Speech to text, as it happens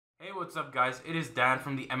Hey, what's up, guys? It is Dan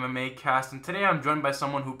from the MMACast, and today I'm joined by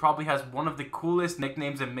someone who probably has one of the coolest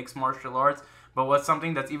nicknames in mixed martial arts. But what's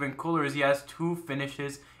something that's even cooler is he has two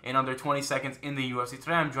finishes in under 20 seconds in the UFC.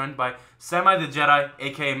 Today I'm joined by Semi the Jedi,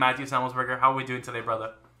 aka Matthew Semelsberger. How are we doing today,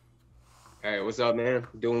 brother? Hey, what's up, man?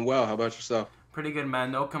 Doing well. How about yourself? Pretty good, man.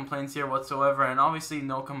 No complaints here whatsoever. And obviously,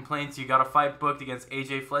 no complaints. You got a fight booked against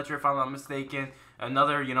AJ Fletcher, if I'm not mistaken.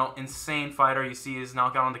 Another, insane fighter you see is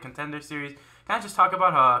knockout on the Contender Series. Kind of just talk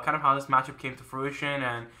about kind of how this matchup came to fruition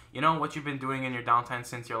and, what you've been doing in your downtime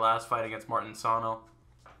since your last fight against Martin Sano.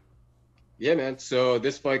 Yeah, man. So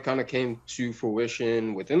this fight kind of came to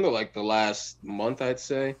fruition within the last month, I'd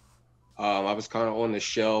say. I was kind of on the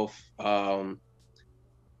shelf.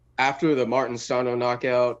 After the Martin Sano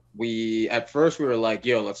knockout, we at first we were like,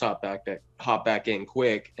 "Yo, let's hop back in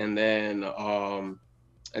quick," and then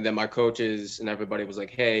my coaches and everybody was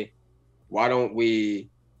like, "Hey, why don't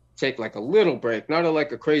we take like a little break, not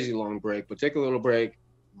like a crazy long break, but take a little break,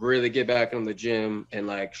 really get back in the gym and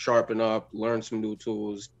like sharpen up, learn some new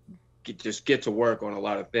tools, just get to work on a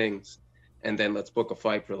lot of things, and then let's book a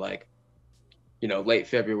fight for like, late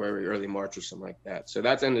February, early March or something like that." So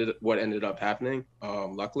that's what ended up happening,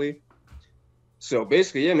 luckily. So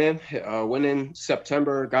basically, yeah, man, went in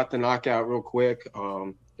September, got the knockout real quick.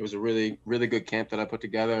 It was a really, really good camp that I put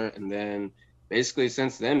together. And then basically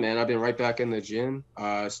since then, man, I've been right back in the gym,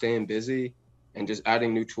 staying busy and just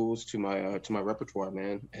adding new tools to my repertoire,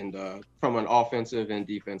 man. And from an offensive and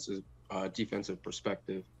defensive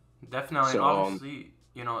perspective. Definitely, and So obviously,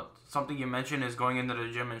 something you mentioned is going into the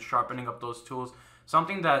gym and sharpening up those tools.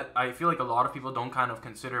 Something that I feel like a lot of people don't kind of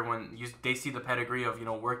consider when they see the pedigree of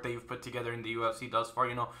work that you've put together in the UFC thus far.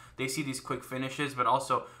 They see these quick finishes, but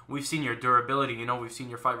also we've seen your durability. We've seen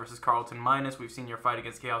your fight versus Carlton Minus. We've seen your fight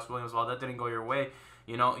against Chaos Williams. While that didn't go your way,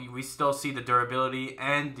 we still see the durability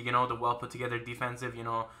and the well put together defensive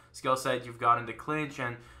skill set you've got in the clinch,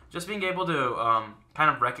 and just being able to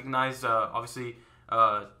kind of recognize obviously.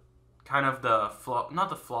 Kind of the flaw, not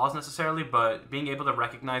the flaws necessarily, but being able to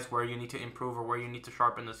recognize where you need to improve or where you need to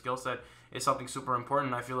sharpen the skill set is something super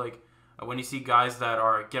important. I feel like when you see guys that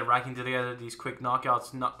are racking together these quick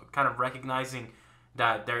knockouts, not kind of recognizing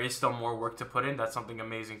that there is still more work to put in, that's something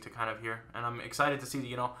amazing to kind of hear. And I'm excited to see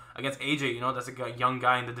against AJ, that's a young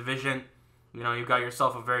guy in the division. You got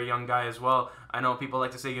yourself a very young guy as well. I know people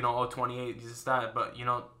like to say, 28, this, that, but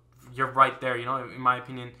you're right there. In my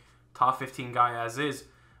opinion, top 15 guy as is.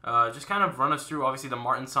 Just kind of run us through, obviously, the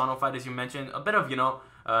Martin Sano fight, as you mentioned. A bit of,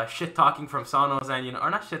 shit talking from Sano's and, or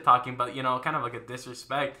not shit talking, but, kind of like a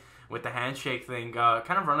disrespect with the handshake thing.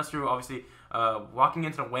 Kind of run us through, obviously, walking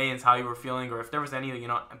into the weigh-ins, how you were feeling, or if there was any,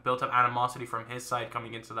 built up animosity from his side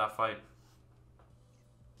coming into that fight.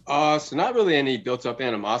 so not really any built up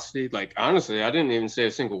animosity. Like honestly, I didn't even say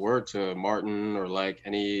a single word to Martin or like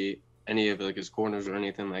any of like his corners or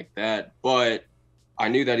anything like that. But I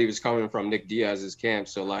knew that he was coming from Nick Diaz's camp,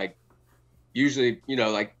 so like usually,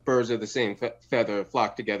 like birds of the same feather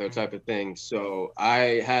flock together type of thing. So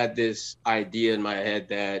I had this idea in my head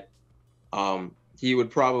that he would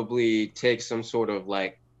probably take some sort of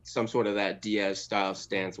that Diaz style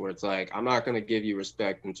stance where it's like, I'm not gonna give you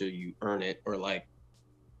respect until you earn it or like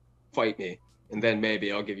fight me, and then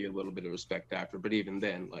maybe I'll give you a little bit of respect after. But even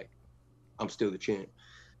then, like I'm still the champ.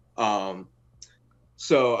 Um,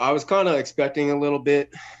 So I was kind of expecting a little bit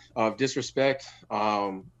of disrespect,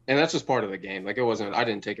 and that's just part of the game. Like I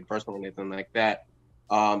didn't take it personal or anything like that.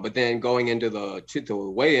 But then going into the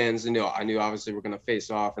weigh-ins, I knew obviously we're gonna face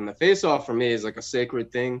off, and the face-off for me is like a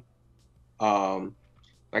sacred thing. Um,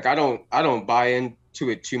 like I don't buy into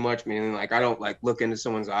it too much, meaning like I don't like look into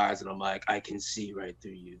someone's eyes and I'm like I can see right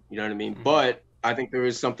through you. You know what I mean? Mm-hmm. But I think there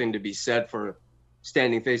is something to be said for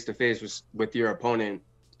standing face to face with your opponent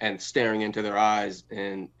and staring into their eyes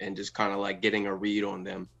and just kind of like getting a read on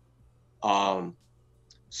them. Um,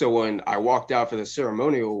 so when I walked out for the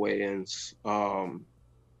ceremonial weigh-ins,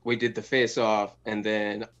 we did the face off, and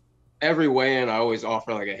then every weigh-in I always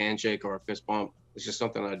offer like a handshake or a fist bump. It's just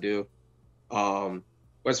something I do. Um,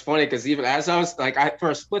 What's funny because even as I was like, I for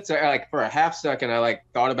a split second, like for a half second, I like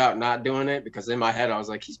thought about not doing it because in my head I was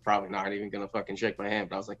like, he's probably not even gonna fucking shake my hand.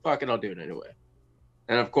 But I was like, fuck it, I'll do it anyway.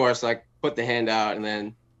 And of course, like put the hand out and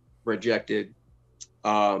then rejected.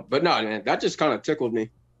 But no, man, that just kind of tickled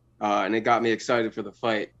me, and it got me excited for the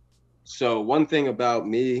fight. So one thing about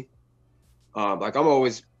me, like I'm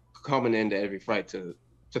always coming into every fight to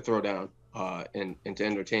throw down, and to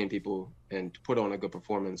entertain people and to put on a good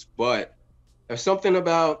performance. But there's something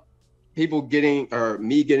about people getting or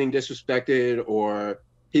me getting disrespected or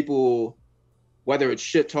people whether it's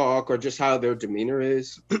shit talk or just how their demeanor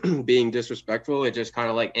is being disrespectful, it just kind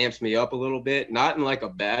of like amps me up a little bit, not in like a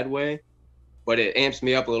bad way, but it amps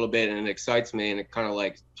me up a little bit and it excites me and it kind of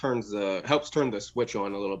like helps turn the switch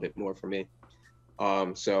on a little bit more for me.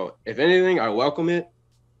 So if anything, I welcome it.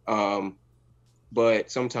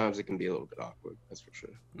 But sometimes it can be a little bit awkward. That's for sure.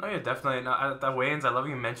 No, yeah, definitely. No, at the weigh-ins, I love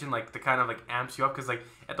you mentioned like the kind of like amps you up because like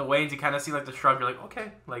at the weigh-ins you kind of see like the shrug. You're like,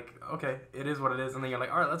 okay, it is what it is, and then you're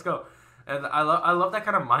like, all right, let's go. And I love that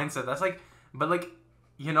kind of mindset. That's like, but like,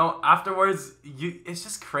 you know, afterwards, it's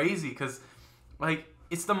just crazy because like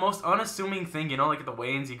it's the most unassuming thing, you know. Like at the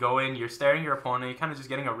weigh-ins, you go in, you're staring at your opponent, you're kind of just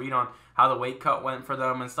getting a read on how the weight cut went for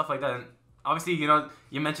them and stuff like that. And obviously, you know,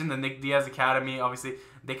 you mentioned the Nick Diaz Academy. Obviously,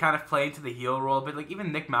 they kind of play into the heel role, but like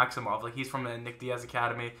even Nick Maximov, like he's from the Nick Diaz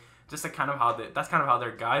Academy. Just like kind of how that's kind of how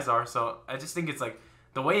their guys are. So I just think it's like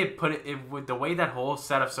the way the way that whole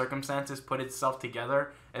set of circumstances put itself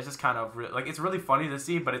together. It's just kind of like it's really funny to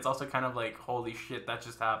see, but it's also kind of like holy shit, that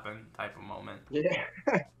just happened type of moment. Yeah,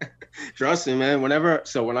 trust me, man. When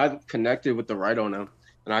I connected with the right on him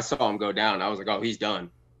and I saw him go down, I was like, oh, he's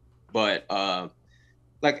done. But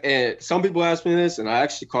some people asked me this, and I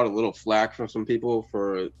actually caught a little flack from some people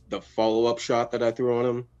for the follow-up shot that I threw on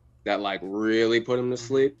him that like really put him to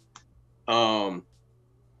sleep. But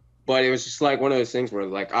it was just like one of those things where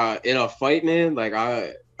like in a fight, man, like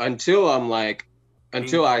until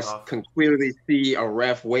I can clearly see a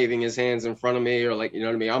ref waving his hands in front of me or like, you know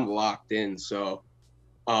what I mean, I'm locked in. So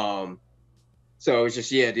it was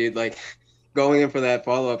just, yeah, dude, like going in for that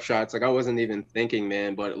follow-up shot, it's like I wasn't even thinking,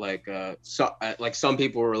 man. But like some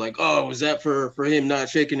people were like, oh, was that for him not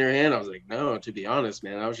shaking your hand? I was like, no, to be honest,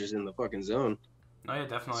 man, I was just in the fucking zone. No, yeah,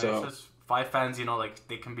 definitely. So, it's just fight fans, you know, like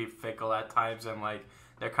they can be fickle at times, and like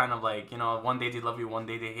they're kind of like, you know, one day they love you, one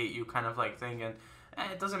day they hate you, kind of like thing, and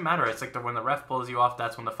it doesn't matter. It's like when the ref pulls you off,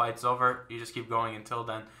 that's when the fight's over. You just keep going until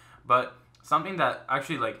then. But something that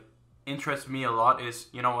actually like interests me a lot is,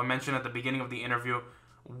 you know, I mentioned at the beginning of the interview,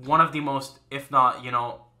 one of the most, if not, you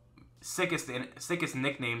know, sickest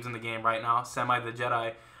nicknames in the game right now, Semi the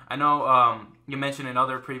Jedi. I know you mentioned in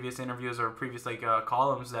other previous interviews or previous like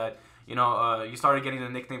columns that, you know, you started getting the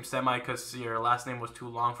nickname Semi because your last name was too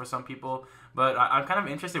long for some people. But I'm kind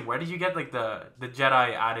of interested, where did you get like the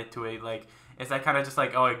Jedi added to it? Like, is that kind of just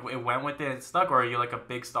like, oh, it went with it and stuck, or are you like a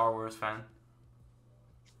big Star Wars fan?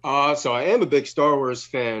 So I am a big Star Wars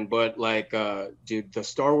fan, but like, dude, the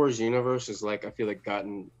Star Wars universe is like, I feel like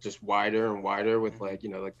gotten just wider and wider with like, you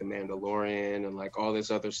know, like the Mandalorian and like all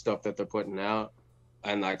this other stuff that they're putting out.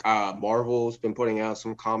 And like, Marvel's been putting out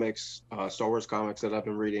some comics, Star Wars comics that I've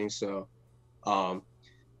been reading. So,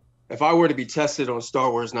 if I were to be tested on Star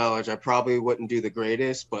Wars knowledge, I probably wouldn't do the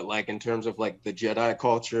greatest, but like in terms of like the Jedi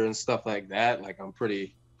culture and stuff like that, like I'm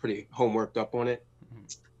pretty homeworked up on it.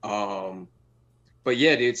 But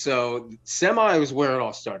yeah, dude, so Semi was where it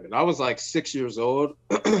all started. I was like 6 years old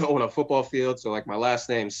on a football field. So like my last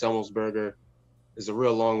name, Semelsberger, is a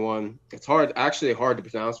real long one. It's actually hard to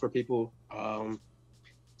pronounce for people.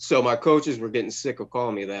 So my coaches were getting sick of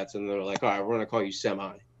calling me that. And they're like, all right, we're going to call you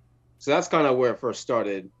Semi. So that's kind of where it first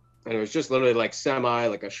started. And it was just literally like Semi,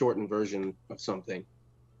 like a shortened version of something.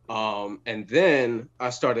 And then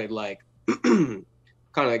I started like kind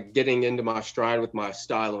of getting into my stride with my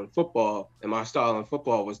style in football. And my style in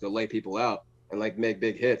football was to lay people out and like make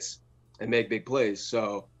big hits and make big plays.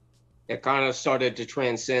 So it kind of started to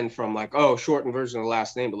transcend from like, oh, shortened version of the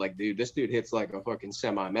last name, but like, dude, this dude hits like a fucking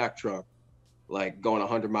semi-Mack truck, like going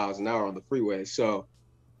 100 miles an hour on the freeway. So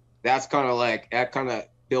that's kind of like, that kind of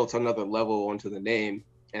built another level onto the name.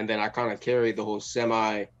 And then I kind of carried the whole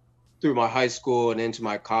Semi through my high school and into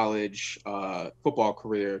my college football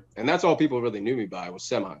career. And that's all people really knew me by was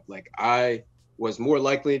Semi. Like I was more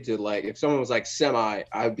likely to like, if someone was like Semi,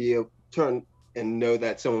 I'd be able to turn and know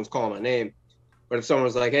that someone's calling my name. But if someone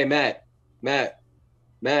was like, hey, Matt, and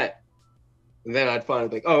then I'd finally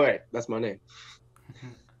be like, oh, wait, that's my name.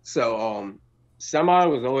 So Semi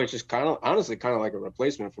was always just kind of, honestly, kind of like a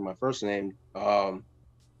replacement for my first name.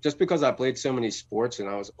 Just because I played so many sports and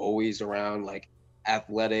I was always around like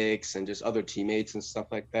athletics and just other teammates and stuff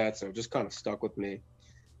like that. So it just kind of stuck with me.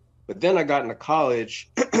 But then I got into college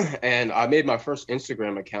and I made my first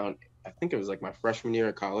Instagram account. I think it was like my freshman year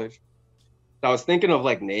of college. So I was thinking of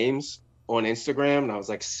like names on Instagram and I was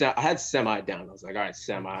like, I had Semi down. I was like, all right,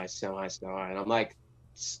 Semi. And I'm like,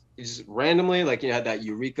 just randomly, like, you had that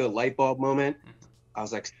eureka light bulb moment. I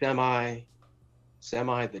was like, Semi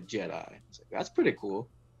the Jedi. I was like, that's pretty cool.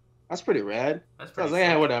 That's pretty rad. That's pretty so I was like,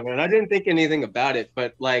 yeah, whatever. And I didn't think anything about it.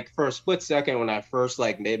 But like for a split second when I first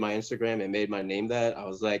like made my Instagram and made my name that, I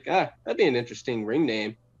was like, that'd be an interesting ring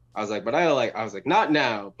name. I was like, but I was like, not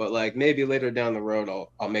now, but like maybe later down the road,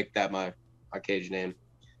 I'll make that my cage name.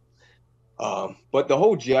 But the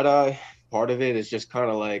whole Jedi part of it is just kind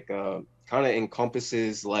of like kind of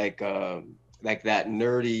encompasses like that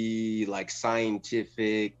nerdy, like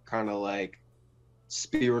scientific, kind of like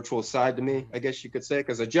spiritual side to me, I guess you could say,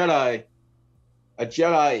 because a Jedi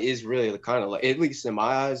is really the kind of like, at least in my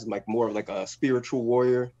eyes, like more of like a spiritual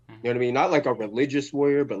warrior. You know what I mean? Not like a religious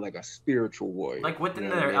warrior, but like a spiritual warrior. Like You within know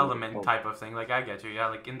what I their mean? Like, element oh, type of thing. Like I get you. Yeah,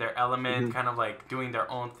 like in their element, mhm. kind of like doing their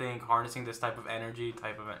own thing, harnessing this type of energy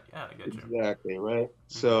type of. Yeah, I get you. Exactly, right.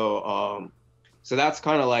 Mm-hmm. So that's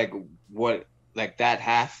kind of like what like that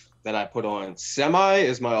half that I put on. Semi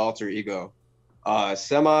is my alter ego.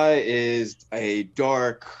 Semi is a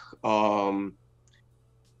dark,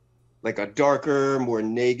 like a darker, more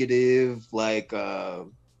negative, like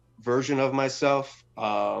version of myself.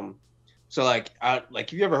 So like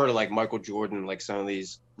have you ever heard of like Michael Jordan, like some of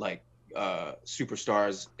these like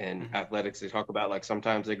superstars in Mm-hmm. athletics? They talk about like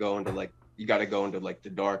sometimes they go into like you got to go into like the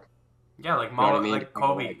dark. Yeah, like You know what I Mama, mean? To like kind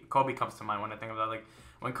of Kobe. like Kobe comes to mind when I think of that. Like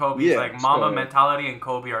when Kobe's yeah. like Mama So mentality and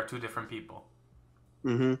Kobe are two different people.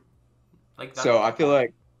 hmm Like that. so I feel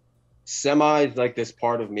like Semi is like this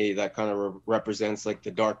part of me that kind of represents like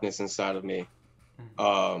the darkness inside of me. Mm-hmm.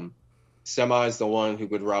 Um, Semi is the one who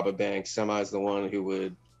would rob a bank. Semi is the one who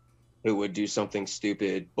would do something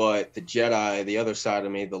stupid. But the Jedi, the other side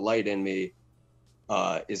of me, the light in me,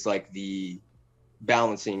 is like the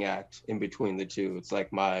balancing act in between the two. It's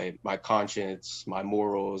like my conscience, my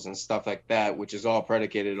morals, and stuff like that, which is all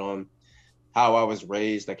predicated on how I was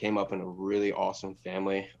raised. I came up in a really awesome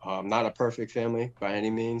family. Not a perfect family by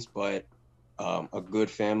any means, but a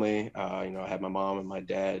good family. I had my mom and my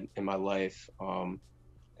dad in my life.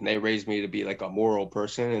 And they raised me to be like a moral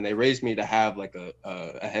person, and they raised me to have like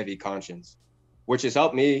a heavy conscience, which has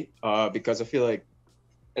helped me because I feel like,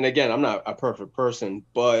 and again, I'm not a perfect person,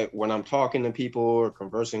 but when I'm talking to people or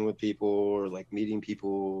conversing with people or like meeting people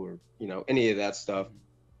or any of that stuff,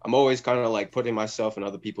 I'm always kind of like putting myself in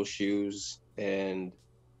other people's shoes. And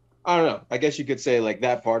I don't know, I guess you could say like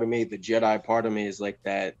that part of me, the Jedi part of me, is like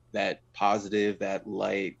that positive, that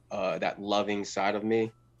light, that loving side of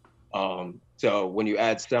me. So when you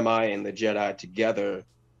add Semi and the Jedi together,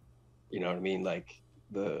 you know what I mean? Like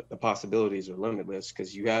the possibilities are limitless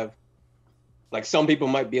because you have like some people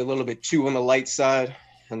might be a little bit too on the light side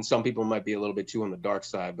and some people might be a little bit too on the dark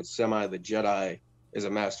side, but Semi the Jedi is a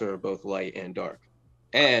master of both light and dark.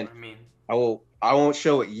 And I mean, I won't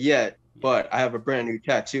show it yet, yeah. but I have a brand new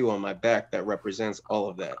tattoo on my back that represents all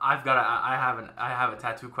of that. I have a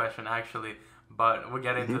tattoo question actually, but we'll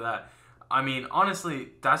get into Hmm. that. I mean, honestly,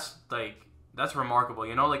 that's remarkable.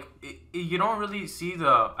 You know, like you don't really see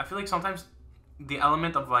the. I feel like sometimes the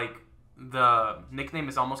element of like the nickname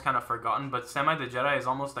is almost kind of forgotten, but Semi the Jedi is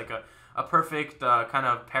almost like a perfect kind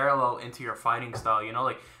of parallel into your fighting style. You know,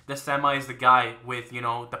 like the Semi is the guy with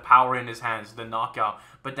the power in his hands, the knockout,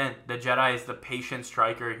 but then the Jedi is the patient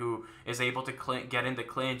striker who is able to get into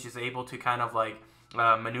clinch, is able to kind of like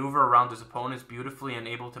maneuver around his opponents beautifully and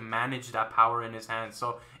able to manage that power in his hands.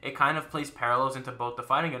 So it kind of plays parallels into both the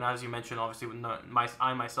fighting, and as you mentioned, obviously, with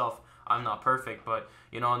I myself, I'm not perfect, but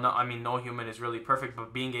I mean, no human is really perfect.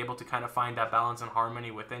 But being able to kind of find that balance and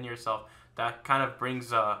harmony within yourself, that kind of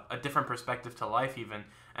brings a different perspective to life, even,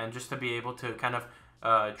 and just to be able to kind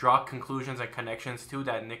of draw conclusions and connections to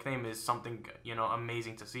that nickname is something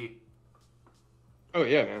amazing to see. Oh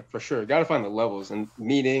yeah, man, for sure. Got to find the levels and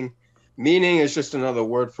meaning. Meaning is just another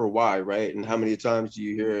word for why, right? And how many times do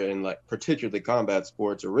you hear it in like particularly combat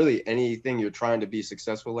sports or really anything you're trying to be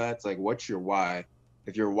successful at? It's like, what's your why?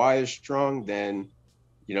 If your why is strong, then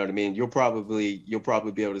you know what I mean. You'll probably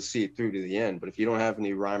be able to see it through to the end. But if you don't have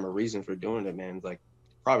any rhyme or reason for doing it, man, like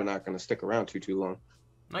probably not going to stick around too long.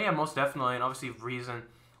 No, yeah, most definitely, and obviously reason.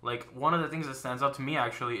 Like one of the things that stands out to me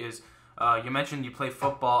actually is you mentioned you play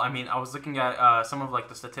football. I mean, I was looking at some of like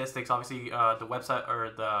the statistics. Obviously, the website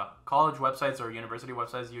or the college websites or university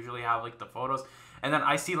websites usually have like the photos, and then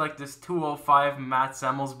I see like this 205 Matt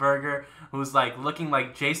Semelsberger who's like looking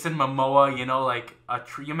like Jason Momoa. Like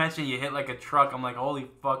you mentioned you hit like a truck. I'm like, holy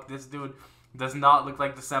fuck, this dude does not look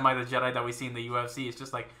like the Semi the Jedi that we see in the UFC. It's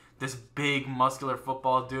just like this big muscular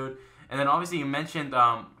football dude. And then obviously you mentioned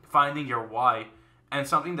finding your why, and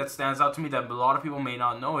something that stands out to me that a lot of people may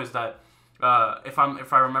not know is that if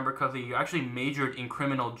I remember correctly, you actually majored in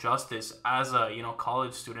criminal justice as a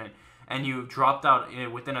college student, and you dropped out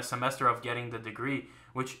within a semester of getting the degree,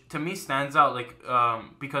 which to me stands out like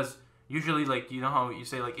because usually like how you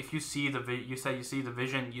say like if you see you said you see the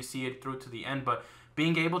vision, you see it through to the end, but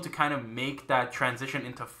being able to kind of make that transition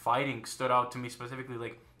into fighting stood out to me specifically,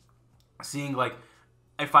 like seeing like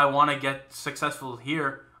if I want to get successful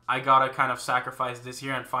here, I gotta kind of sacrifice this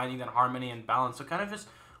here, and finding that harmony and balance. So kind of just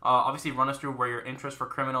obviously run us through where your interest for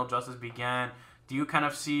criminal justice began. Do you kind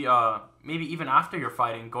of see maybe even after your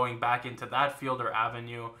fighting going back into that field or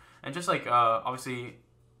avenue, and just like obviously,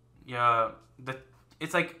 yeah,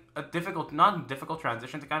 it's like a difficult, not difficult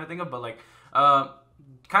transition to kind of think of, but like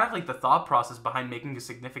kind of like the thought process behind making a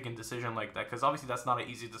significant decision like that, because obviously that's not an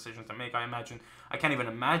easy decision to make. I can't even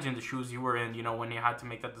imagine the shoes you were in, you know, when you had to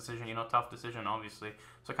make that decision, you know, tough decision, obviously.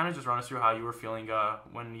 So kind of just run us through how you were feeling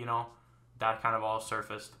when, you know, that kind of all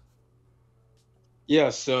surfaced. Yeah,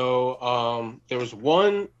 so there was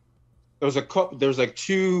a couple, there was like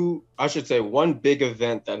two, I should say one big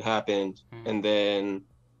event that happened, and then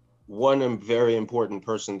one very important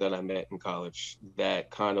person that I met in college that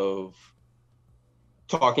kind of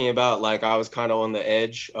talking about, like, I was kind of on the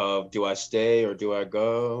edge of, do I stay or do I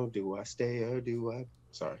go? Do I stay or do I?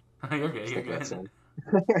 Sorry. You're good. You're good. Song.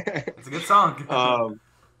 It's a good song.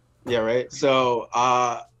 Yeah, right. So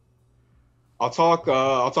I'll talk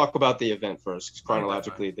about the event first, because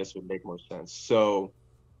chronologically this would make more sense. So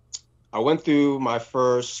I went through my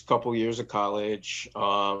first couple years of college.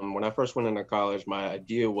 When I first went into college, my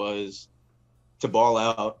idea was to ball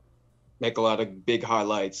out, make a lot of big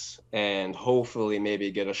highlights, and hopefully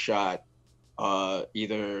maybe get a shot,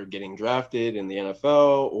 either getting drafted in the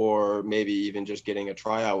NFL or maybe even just getting a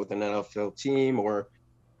tryout with an NFL team, or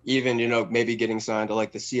even, you know, maybe getting signed to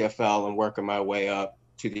like the CFL and working my way up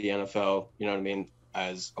to the NFL, you know what I mean,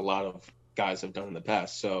 as a lot of guys have done in the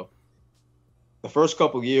past. So the first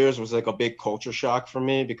couple years was like a big culture shock for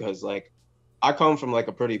me, because like I come from like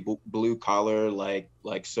a pretty blue collar, like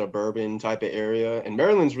suburban type of area. And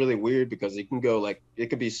Maryland's really weird because you can go like,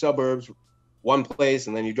 it could be suburbs, one place,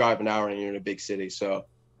 and then you drive an hour and you're in a big city. So,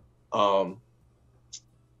 lost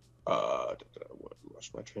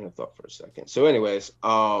my train of thought for a second. So anyways,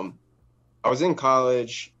 I was in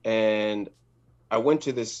college and I went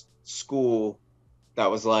to this school that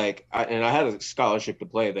was like, and I had a scholarship to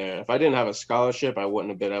play there. If I didn't have a scholarship, I wouldn't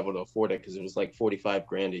have been able to afford it, because it was like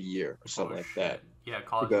 $45,000 a year or something like that. Yeah,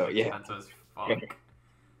 college is expensive as fuck.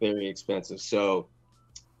 Very expensive. So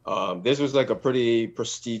this was like a pretty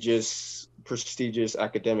prestigious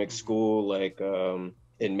academic school, like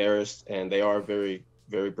in Marist, and they are very,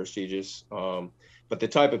 very prestigious. But the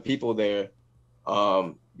type of people there,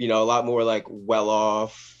 you know, a lot more like well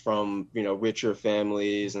off from, you know, richer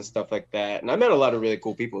families and stuff like that. And I met a lot of really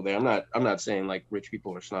cool people there. I'm not saying like rich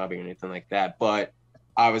people are snobby or anything like that, but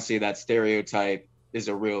obviously that stereotype is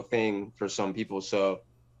a real thing for some people. So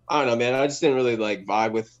I don't know, man. I just didn't really like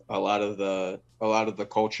vibe with a lot of the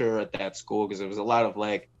culture at that school, because it was a lot of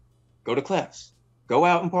like, go to class, go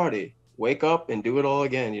out and party, wake up and do it all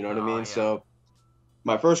again. You know what I mean? Yeah. So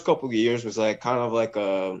my first couple of years was like kind of like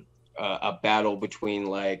a battle between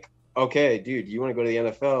like, okay, dude, you want to go to the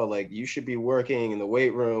NFL? Like, you should be working in the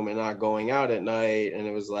weight room and not going out at night. And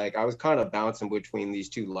it was like, I was kind of bouncing between these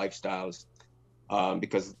two lifestyles,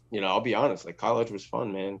 because, you know, I'll be honest, like college was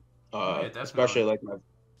fun, man. Especially like my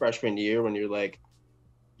freshman year, when you're like,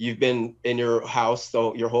 you've been in your house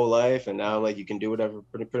your whole life, and now like you can do whatever,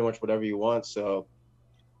 pretty much whatever you want. So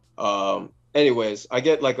anyways, I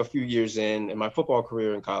get like a few years in, and my football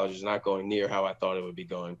career in college is not going near how I thought it would be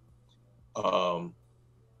going.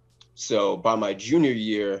 So by my junior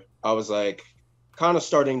year, I was like kind of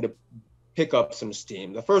starting to pick up some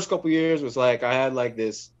steam. The first couple years was like, I had like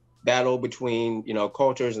this battle between, you know,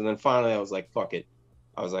 cultures. And then finally I was like, fuck it.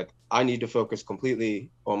 I was like, I need to focus completely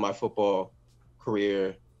on my football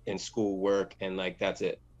career and school work. And like, that's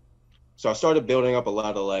it. So I started building up a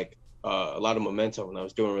lot of momentum, and I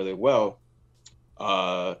was doing really well.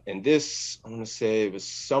 And this, I'm going to say it was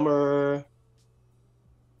summer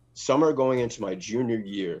going into my junior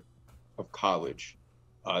year of college.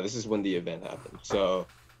 This is when the event happened. So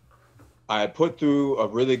I had put through a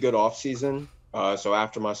really good off season. So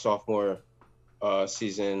after my sophomore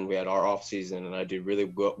season, we had our off season, and I did really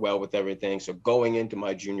well with everything. So going into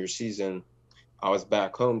my junior season, I was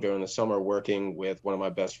back home during the summer working with one of my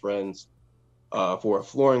best friends for a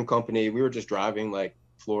flooring company. We were just driving like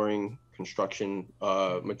flooring construction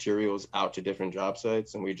materials out to different job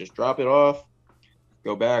sites, and we just drop it off,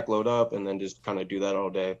 go back, load up, and then just kind of do that all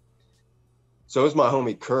day. So it was my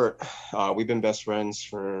homie Kurt. We've been best friends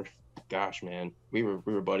for, gosh, man, we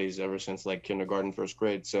were buddies ever since like kindergarten, first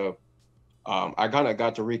grade. So I kind of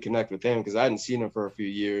got to reconnect with him because I hadn't seen him for a few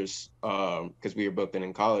years because we were both been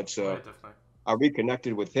in college. So right, I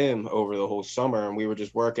reconnected with him over the whole summer, and we were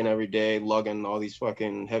just working every day, lugging all these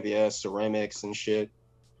fucking heavy ass ceramics and shit.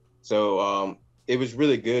 So it was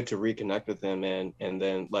really good to reconnect with him, and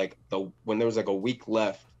then like when there was like a week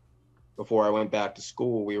left before I went back to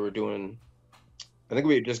school, we were doing, I think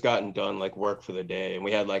we had just gotten done like work for the day, and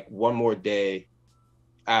we had like one more day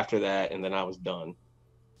after that, and then I was done.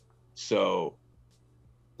 So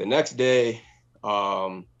the next day,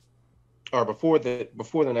 or before the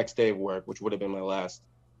next day of work, which would have been my last,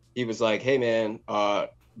 he was like, "Hey man,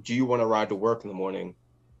 do you want to ride to work in the morning?"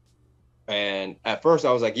 And at first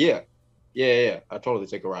I was like, yeah, I totally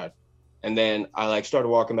take a ride. And then I like started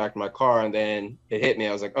walking back to my car, and then it hit me.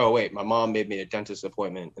 I was like, oh wait, my mom made me a dentist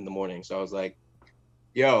appointment in the morning. So I was like,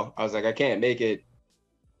 I can't make it.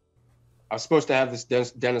 I was supposed to have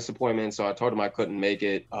this dentist appointment, so I told him I couldn't make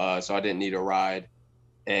it, so I didn't need a ride.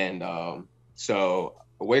 And so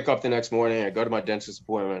I wake up the next morning, I go to my dentist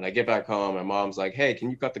appointment, I get back home, my mom's like, hey, can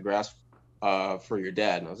you cut the grass for your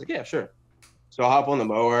dad? And I was like, yeah, sure. So I hop on the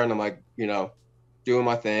mower and I'm like, doing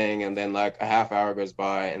my thing. And then like a half hour goes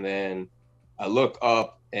by, and then I look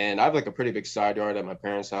up, and I have like a pretty big side yard at my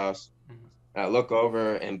parents' house. Mm-hmm. And I look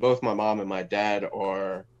over, and both my mom and my dad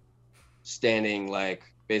are standing like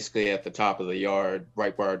basically at the top of the yard,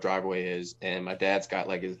 right where our driveway is. And my dad's got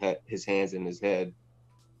like his hands in his head.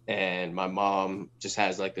 And my mom just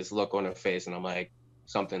has like this look on her face, and I'm like,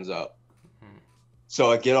 something's up. Mm-hmm.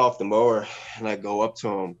 So I get off the mower and I go up to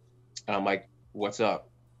him, and I'm like, what's up?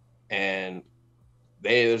 And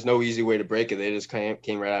there's no easy way to break it. They just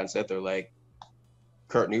came right out and said, they're like,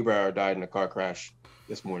 Kurt Neubauer died in a car crash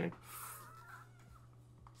this morning.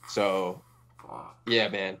 So yeah,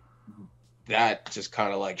 man, that just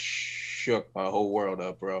kind of like shook my whole world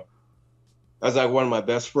up, bro. That's like one of my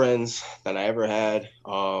best friends that I ever had.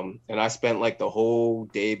 And I spent like the whole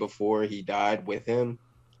day before he died with him.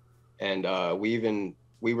 And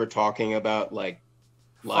we were talking about like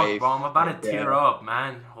life. Fuck, bro, I'm about to tear up,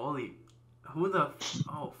 man. Holy,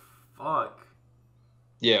 oh, fuck.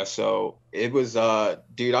 Yeah, so it was,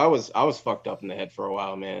 dude, I was fucked up in the head for a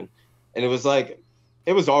while, man. And it was like,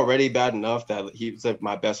 it was already bad enough that he was like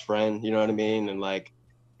my best friend, you know what I mean? And like,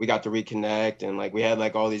 we got to reconnect, and like we had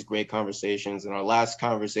like all these great conversations. And our last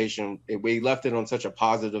conversation, we left it on such a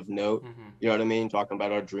positive note, you know what I mean? Talking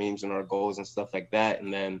about our dreams and our goals and stuff like that.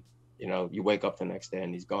 And then, you wake up the next day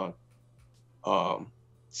and he's gone.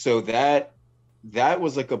 So that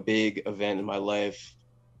was like a big event in my life,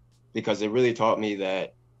 because it really taught me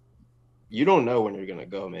that you don't know when you're gonna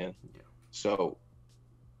go, man. Yeah. So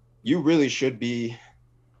you really should be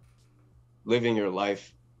living your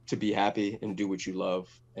life to be happy and do what you love.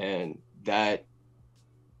 And that,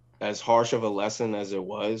 as harsh of a lesson as it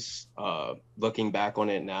was, looking back on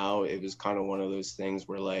it now, it was kind of one of those things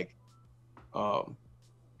where like,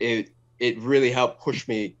 it really helped push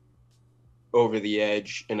me over the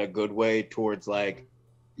edge in a good way towards like,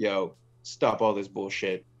 stop all this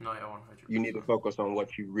bullshit. No, yeah, 100%. You need to focus on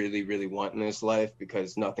what you really, really want in this life,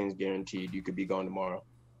 because nothing's guaranteed. You could be gone tomorrow.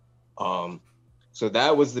 So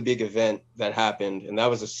that was the big event that happened. And that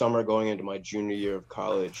was a summer going into my junior year of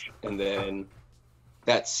college. And then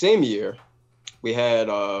that same year, we had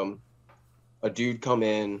a dude come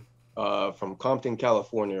in from Compton,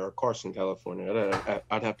 California, or Carson, California.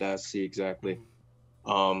 I'd have to ask C exactly.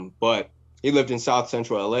 But he lived in South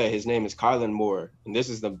Central LA. His name is Kylan Moore, and this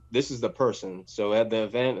is the person. So at the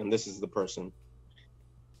event, and this is the person.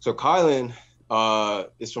 So Kylan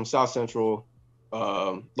is from South Central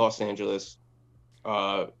Los Angeles,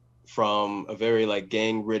 from a very like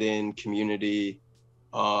gang-ridden community.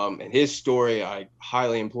 And his story, I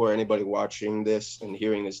highly implore anybody watching this and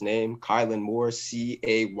hearing this name, Kylan Moore,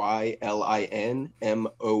 CAYLIN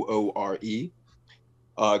MOORE.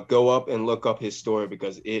 Go up and look up his story,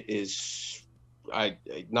 because it is, I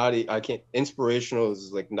can't, inspirational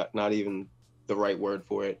is like not even the right word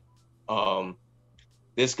for it.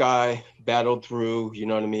 This guy battled through, you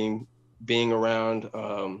know what I mean, being around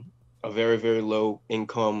a very, very low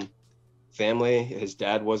income family. His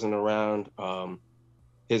dad wasn't around.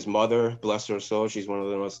 His mother, bless her soul, she's one of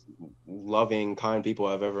the most loving, kind people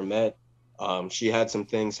I've ever met. She had some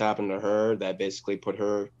things happen to her that basically put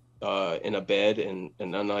her in a bed and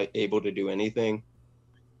unable to do anything.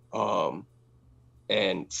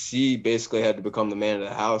 And she basically had to become the man of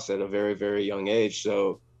the house at a very, very young age.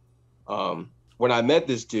 So when I met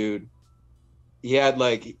this dude, he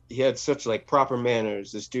had such like proper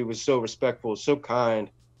manners. This dude was so respectful, so kind,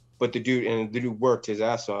 but the dude worked his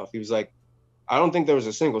ass off. He was like, I don't think there was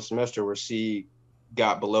a single semester where C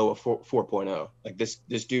got below a 4.0. Like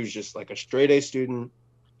this dude's just like a straight A student,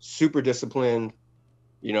 super disciplined.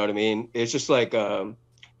 You know what I mean? It's just like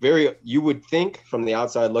you would think from the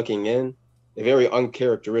outside looking in, very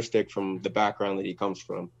uncharacteristic from the background that he comes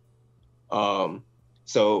from.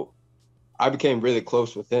 So I became really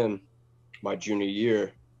close with him my junior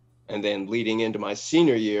year, and then leading into my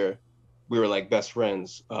senior year, we were like best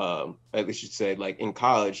friends. At least you'd say, like in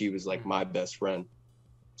college, he was like my best friend.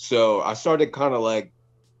 So I started kind of like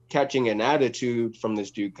catching an attitude from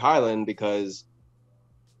this dude Kylan, because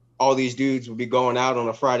all these dudes would be going out on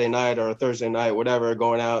a Friday night or a Thursday night, whatever,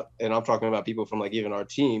 going out. And I'm talking about people from like even our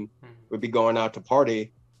team would be going out to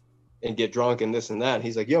party and get drunk and this and that. And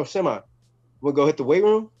he's like, yo, Semi, we'll go hit the weight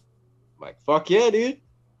room. I'm like, fuck yeah, dude.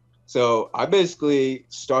 So I basically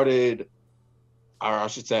started, or I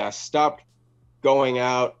should say I stopped going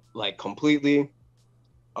out like completely.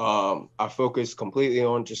 I focused completely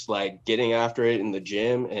on just like getting after it in the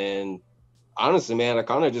gym. And honestly, man, I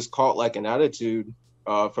kind of just caught like an attitude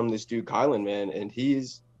from this dude Kylan, man. And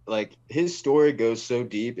he's like, his story goes so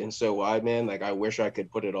deep and so wide, man. Like I wish I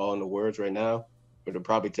could put it all into words right now, but it'd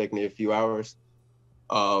probably take me a few hours.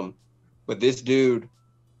 But this dude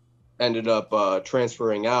ended up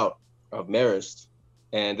transferring out of Marist,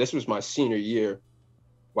 and this was my senior year.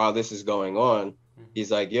 While this is going on, he's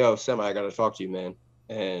like, yo, Semi, I gotta talk to you, man.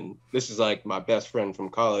 And this is like my best friend from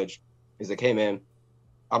college. He's like, hey man,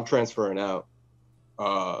 I'm transferring out.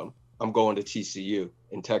 I'm going to TCU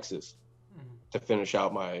in Texas to finish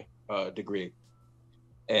out my degree.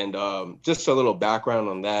 And just a little background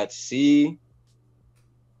on that. C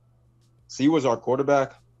was our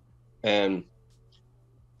quarterback, and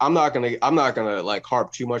I'm not gonna like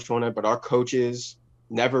harp too much on it, but our coaches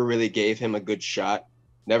never really gave him a good shot,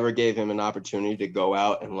 never gave him an opportunity to go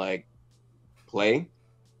out and like play.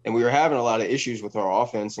 And we were having a lot of issues with our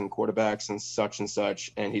offense and quarterbacks and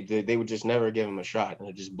such, and they would just never give him a shot. And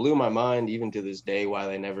it just blew my mind, even to this day, why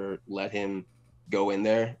they never let him go in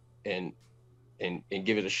there and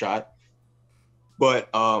give it a shot. But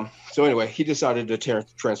so anyway, he decided to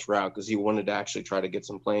transfer out because he wanted to actually try to get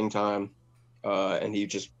some playing time. And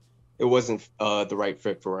it wasn't the right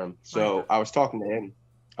fit for him. So I was talking to him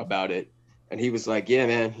about it, and he was like, yeah,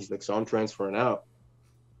 man. He's like, so I'm transferring out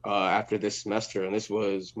after this semester. And this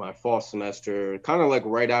was my fall semester, kind of like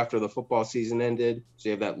right after the football season ended. So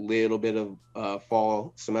you have that little bit of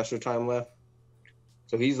fall semester time left.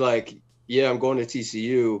 So he's like, yeah, I'm going to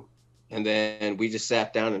TCU. And then we just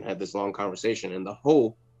sat down and had this long conversation. And the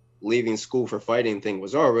whole leaving school for fighting thing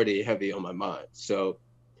was already heavy on my mind. So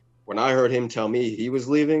when I heard him tell me he was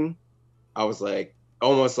leaving, I was like,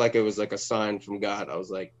 almost like it was like a sign from God. I was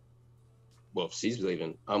like, well, if she's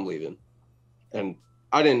leaving, I'm leaving. And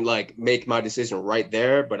I didn't like make my decision right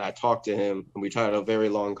there, but I talked to him and we had a very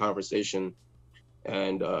long conversation.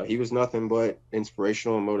 And he was nothing but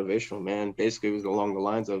inspirational and motivational, man. Basically, it was along the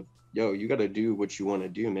lines of, yo, you got to do what you want to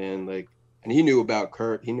do, man. Like, and he knew about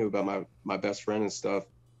Kurt. He knew about my best friend and stuff.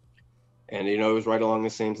 And, you know, it was right along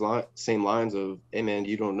the same lines of, hey, man,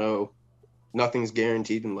 you don't know. Nothing's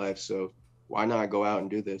guaranteed in life. So why not go out and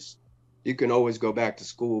do this? You can always go back to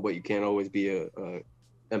school, but you can't always be a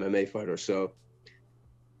MMA fighter. So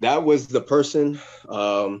that was the person.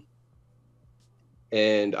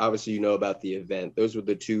 And obviously, you know about the event. Those were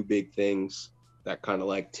the two big things that kind of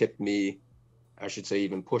like tipped me, I should say,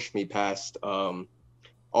 even pushed me past all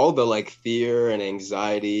the like fear and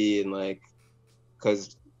anxiety and like,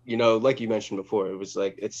 because, you know, like you mentioned before, it was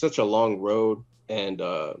like, it's such a long road, and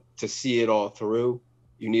to see it all through,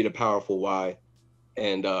 you need a powerful why.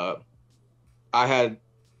 And I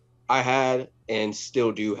had and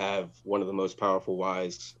still do have one of the most powerful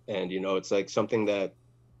whys. And, you know, it's like something that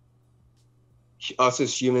us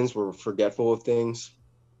as humans were forgetful of things,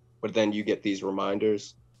 but then you get these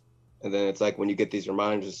reminders. And then it's like when you get these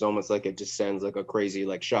reminders, it's almost like it just sends like a crazy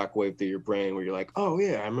like shockwave through your brain where you're like, oh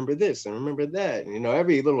yeah, I remember this, I remember that. And, you know,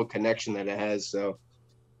 every little connection that it has. So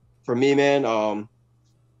for me, man,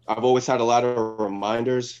 I've always had a lot of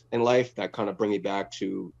reminders in life that kind of bring me back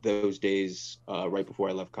to those days right before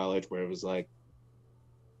I left college, where it was like,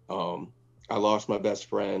 I lost my best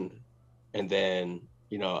friend, and then,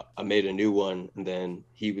 you know, I made a new one, and then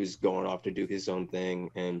he was going off to do his own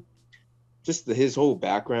thing. And just his whole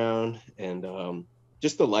background and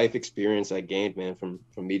just the life experience I gained, man, from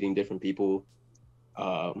meeting different people.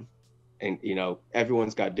 And, you know,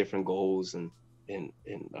 everyone's got different goals and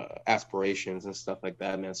aspirations and stuff like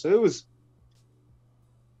that, man. So it was,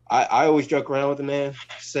 I always joke around with it, man.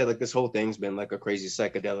 I say like this whole thing's been like a crazy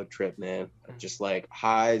psychedelic trip, man. Just like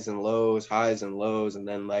highs and lows. And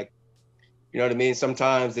then like, you know what I mean?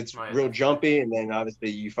 Sometimes it's real jumpy, and then obviously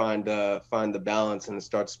you find the balance and it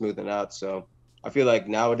starts smoothing out. So I feel like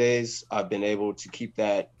nowadays I've been able to keep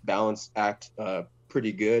that balance act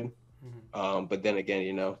pretty good. But then again,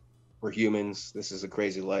 you know, we're humans. This is a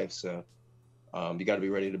crazy life. So you got to be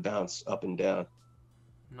ready to bounce up and down.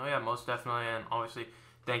 No, yeah, most definitely. And obviously,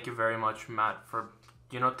 thank you very much, Matt, for,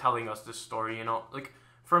 you know, telling us this story. You know, like,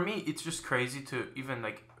 for me, it's just crazy to even,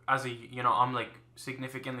 like, as a, I'm like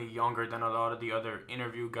significantly younger than a lot of the other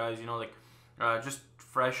interview guys, like just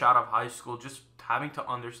fresh out of high school, just having to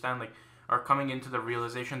understand, like, or coming into the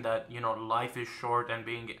realization that, life is short, and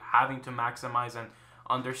having to maximize and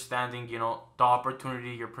understanding, the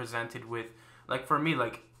opportunity you're presented with. Like for me,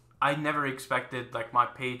 like I never expected like my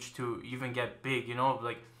page to even get big,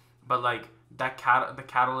 like, but like the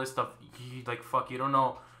catalyst of like, fuck, you don't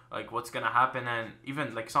know like what's gonna happen. And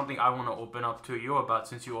even like something I want to open up to you about,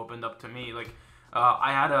 since you opened up to me, like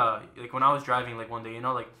I had a, like when I was driving, like one day,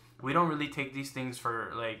 like we don't really take these things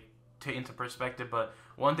for like into perspective, but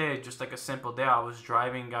one day, just like a simple day, I was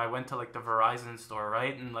driving, I went to like the Verizon store,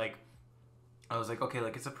 right? And like I was like, okay,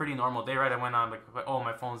 like it's a pretty normal day, right? I went on like, oh,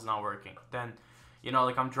 my phone's not working. Then,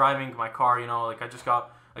 like I'm driving my car, like I just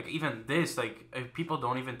got, like, even this, like people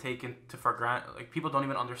don't even take into for granted, like people don't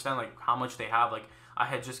even understand like how much they have. Like I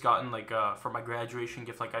had just gotten like for my graduation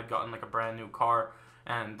gift, like I'd gotten like a brand new car,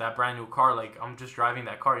 and that brand new car, like I'm just driving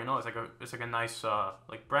that car, it's like a nice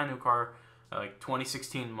like brand new car, like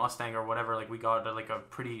 2016 Mustang or whatever. Like we got at like a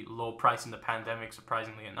pretty low price in the pandemic,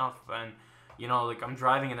 surprisingly enough. And like I'm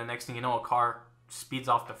driving, and the next thing you know, a car speeds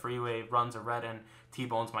off the freeway, runs a red, and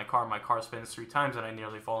T-bones my car. My car spins 3 times, and I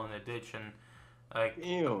nearly fall in a ditch. And like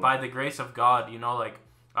Ew. by the grace of God, like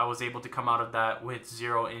I was able to come out of that with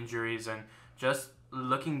 0 injuries. And just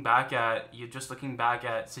looking back at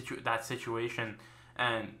that situation,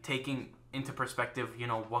 and taking into perspective,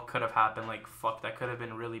 what could have happened. Like fuck, that could have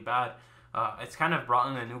been really bad. It's kind of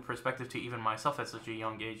brought in a new perspective to even myself at such a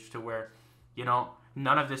young age, to where,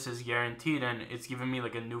 none of this is guaranteed, and it's given me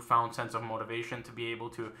like a newfound sense of motivation to be able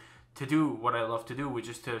to do what I love to do, which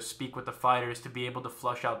is to speak with the fighters, to be able to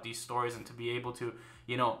flush out these stories, and to be able to,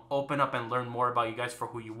 open up and learn more about you guys for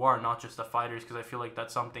who you are, not just the fighters. Because I feel like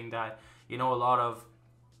that's something that, a lot of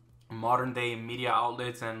modern day media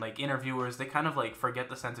outlets and like interviewers, they kind of like forget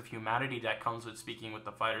the sense of humanity that comes with speaking with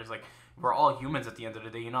the fighters. Like we're all humans at the end of the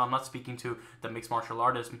day. I'm not speaking to the mixed martial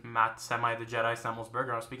artist Matt the Jedi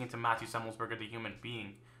Semelsberger. I'm speaking to Matthew Semelsberger, the human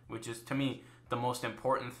being, which is to me the most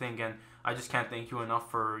important thing. And I just can't thank you enough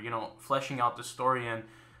for fleshing out the story. And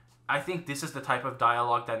I think this is the type of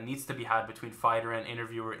dialogue that needs to be had between fighter and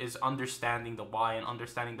interviewer, is understanding the why and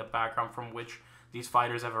understanding the background from which these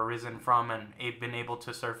fighters have arisen from, and been able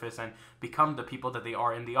to surface and become the people that they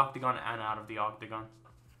are in the octagon and out of the octagon.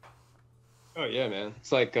 Oh yeah, man.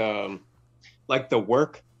 It's like the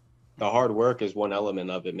work, the hard work is one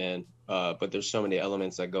element of it, man. But there's so many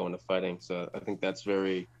elements that go into fighting. So I think that's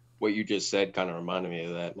what you just said kind of reminded me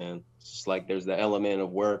of that, man. It's just like there's the element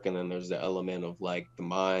of work, and then there's the element of like the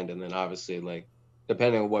mind, and then obviously like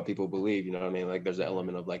depending on what people believe, you know what I mean? Like there's an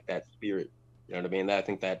element of like that spirit, you know what I mean? I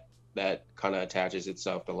think that kind of attaches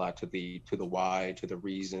itself a lot to the why, to the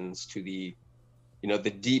reasons, to the the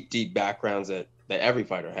deep backgrounds that every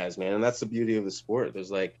fighter has, man. And that's the beauty of the sport.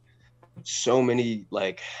 There's like so many,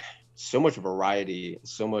 like so much variety,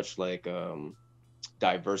 so much like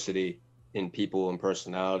diversity in people and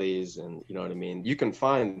personalities, and you know what I mean. You can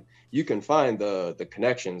find the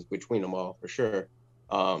connections between them all for sure,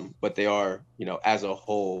 but they are as a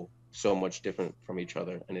whole so much different from each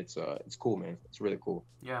other, and it's cool, man. It's really cool.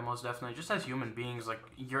 Yeah, most definitely. Just as human beings, like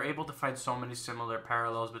you're able to find so many similar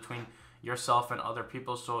parallels between yourself and other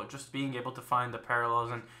people. So just being able to find the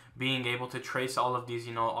parallels, and being able to trace all of these,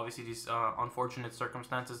 obviously these unfortunate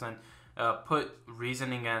circumstances, and put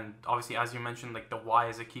reasoning, and obviously, as you mentioned, like the why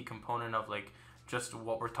is a key component of like just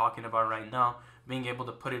what we're talking about right now. Being able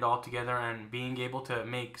to put it all together, and being able to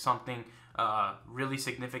make something really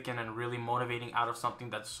significant and really motivating out of something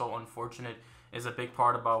that's so unfortunate is a big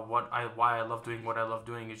part about why I love doing what I love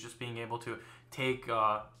doing. Is just being able to take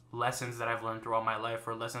lessons that I've learned throughout my life,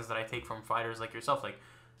 or lessons that I take from fighters like yourself. Like,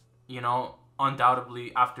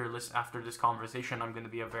 undoubtedly after this conversation, I'm going to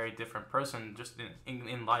be a very different person just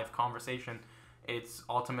in live conversation. It's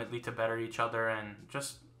ultimately to better each other, and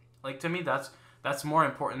just like, to me, that's more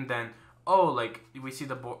important than, oh, like we see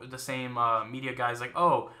the same media guys, like,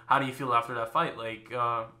 oh, how do you feel after that fight? Like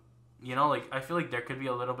like I feel like there could be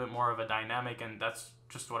a little bit more of a dynamic, and that's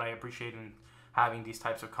just what I appreciate in having these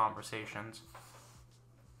types of conversations.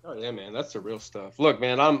 Oh yeah, man, that's the real stuff. Look,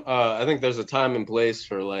 man, I think there's a time and place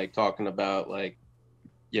for like talking about like,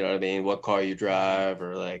 you know what I mean, what car you drive,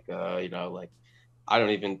 or like like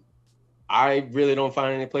I really don't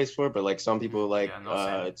find any place for it, but like some people like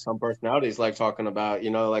some personalities like talking about,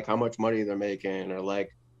 like how much money they're making, or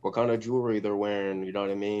like what kind of jewelry they're wearing, you know what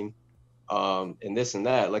I mean? And this and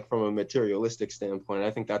that, like from a materialistic standpoint, I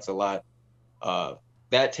think that's a lot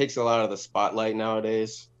that takes a lot of the spotlight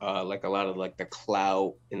nowadays, like a lot of like the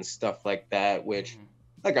clout and stuff like that, which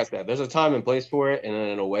like I said, there's a time and place for it, and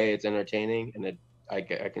in a way it's entertaining, and I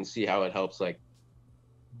can see how it helps like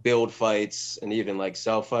build fights and even like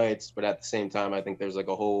sell fights, but at the same time I think there's like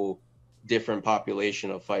a whole different population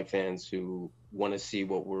of fight fans who want to see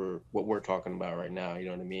what we're talking about right now, you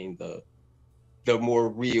know what I mean? The more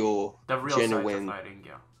real, The real sides of genuine, fighting,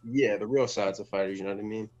 yeah. yeah, the real sides of fighters, you know what I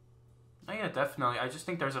mean? Oh, yeah, definitely. I just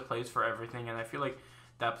think there's a place for everything, and I feel like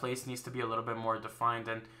that place needs to be a little bit more defined.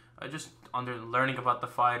 And just under learning about the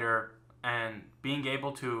fighter and being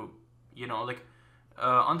able to, like,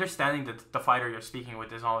 understanding that the fighter you're speaking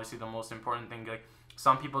with is obviously the most important thing. Like,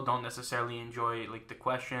 some people don't necessarily enjoy like the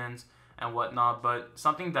questions and whatnot, but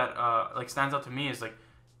something that like stands out to me is like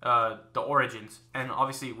the origins. And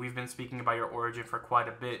obviously, we've been speaking about your origin for quite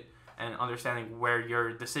a bit, and understanding where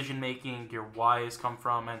your decision making, your whys come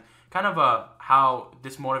from, and kind of how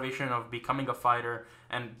this motivation of becoming a fighter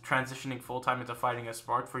and transitioning full time into fighting has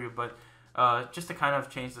sparked for you. But just to kind of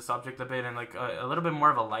change the subject a bit and like a little bit more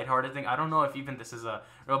of a lighthearted thing. I don't know if even this is a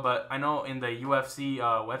real, but I know in the UFC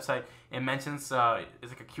website it mentions it's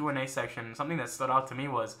like a Q&A section. Something that stood out to me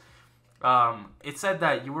was it said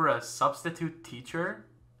that you were a substitute teacher.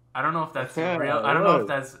 I don't know if that's real. I don't know if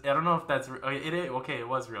that's. I don't know if that's. It is okay. It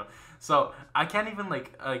was real. So I can't even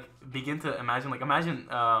like begin to imagine. Like imagine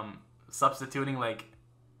substituting like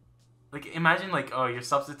imagine like oh you're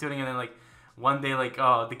substituting and then like one day like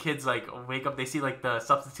oh the kids like wake up, they see like the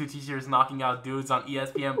substitute teachers knocking out dudes on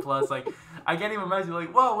ESPN Plus. Like I can't even imagine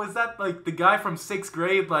like whoa, was that like the guy from 6th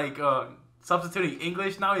grade like substituting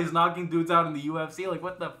English, now he's knocking dudes out in the UFC? Like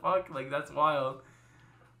what the fuck? Like that's wild.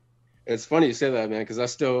 It's funny you say that, man, because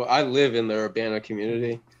I live in the Urbana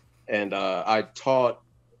community, and I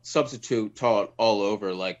substitute taught all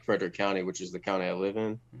over like Frederick County, which is the county I live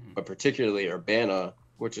in, but particularly Urbana,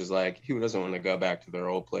 which is like who doesn't want to go back to their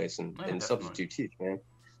old place and substitute teach, man.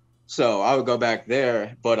 So I would go back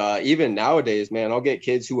there, but even nowadays, man, I'll get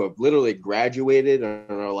kids who have literally graduated and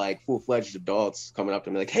are like full-fledged adults coming up to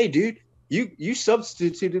me like, "Hey, dude, you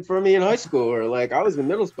substituted for me in high school," or like I was in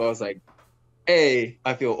middle school. I was like, A,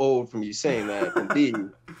 I feel old from you saying that, and B,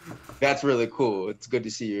 that's really cool. It's good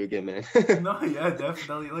to see you again, man. No, yeah,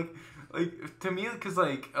 definitely. Like to me, because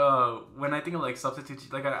like when I think of like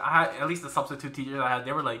substitute, like I had at least the substitute teachers I had,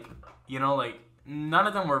 they were like, like none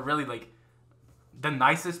of them were really like the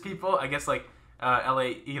nicest people. I guess like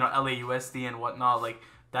LA, LAUSD and whatnot, like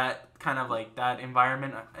that kind of like that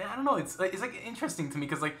environment. I don't know. It's like interesting to me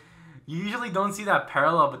because like you usually don't see that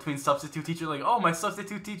parallel between substitute teacher, like, oh, my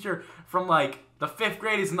substitute teacher from like the 5th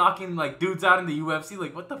grade is knocking like dudes out in the UFC.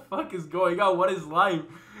 Like, what the fuck is going on? What is life?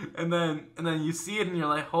 And then you see it and you're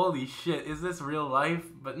like, holy shit, is this real life?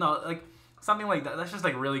 But no, like something like that. That's just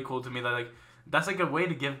like really cool to me. That like that's like a way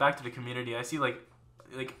to give back to the community. I see like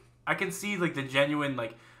I can see like the genuine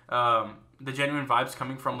vibes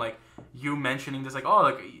coming from like you mentioning this, like, oh,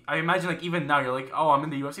 like I imagine like even now you're like, oh, I'm in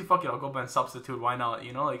the UFC, fuck it, I'll go and substitute, why not,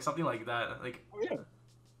 like something like that. Like, oh, yeah,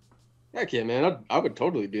 heck yeah, man, I would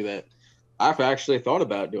totally do that. I've actually thought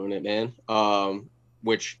about doing it, man.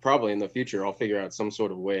 Which probably in the future I'll figure out some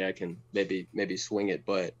sort of way I can maybe swing it.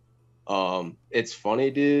 But it's funny,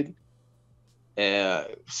 dude.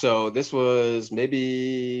 So this was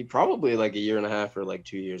probably like a year and a half or like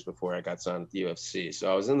 2 years before I got signed with the UFC.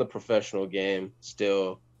 So I was in the professional game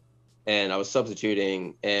still, and I was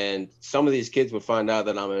substituting, and some of these kids would find out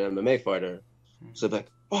that I'm an MMA fighter. So they're like,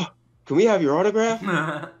 oh, can we have your autograph?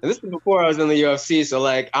 And this was before I was in the UFC. So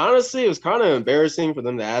like, honestly, it was kind of embarrassing for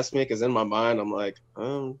them to ask me, because in my mind, I'm like,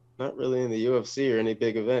 I'm not really in the UFC or any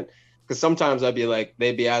big event. Because sometimes I'd be like,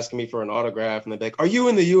 they'd be asking me for an autograph, and they'd be like, are you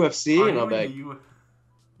in the UFC? And I'm like,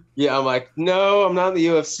 yeah, I'm like, no, I'm not in the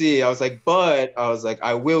UFC. I was like,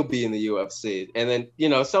 I will be in the UFC. And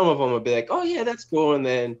then, some of them would be like, oh yeah, that's cool. And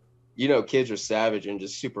then, kids are savage and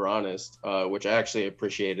just super honest, which I actually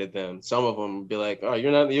appreciated them. Some of them would be like, oh,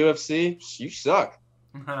 you're not in the UFC? You suck.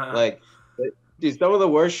 Like, dude, some of the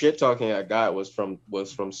worst shit talking I got was from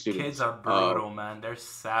students. Kids are brutal, man. They're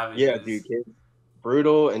savages. Yeah, dude, kids.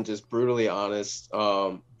 Brutal and just brutally honest.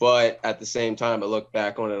 But at the same time, I look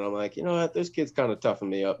back on it and I'm like, you know what? Those kids kind of toughened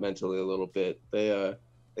me up mentally a little bit. They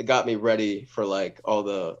got me ready for like all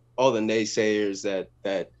the naysayers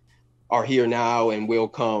that are here now and will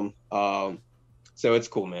come. So it's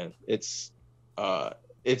cool, man. It's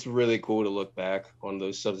really cool to look back on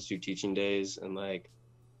those substitute teaching days, and like,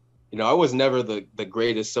 I was never the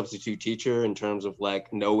greatest substitute teacher in terms of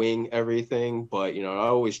like knowing everything, but I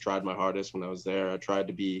always tried my hardest when I was there. I tried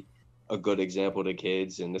to be a good example to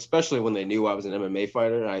kids, and especially when they knew I was an MMA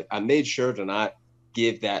fighter, I made sure to not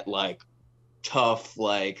give that like tough,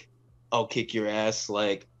 like I'll kick your ass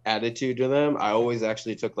like attitude to them. I always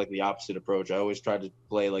actually took like the opposite approach. I always tried to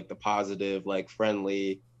play like the positive, like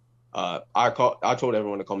friendly, I told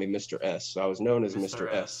everyone to call me Mr. S. So I was known as Mr.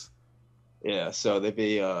 Mr. S. S. Yeah. So they'd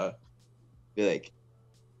be like,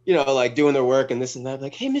 you know, like doing their work and this and that,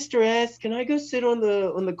 like, hey, Mr. S, can I go sit on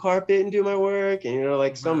the carpet and do my work? And you know,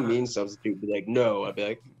 like some mean substitute would be like, no. I'd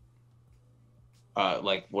be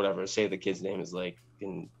like whatever, say the kid's name is like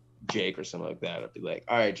in Jake or something like that. I'd be like,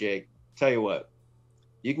 all right, Jake, tell you what,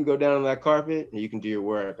 you can go down on that carpet and you can do your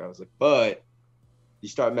work. I was like, but you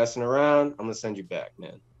start messing around, I'm gonna send you back,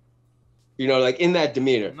 man. You know, like in that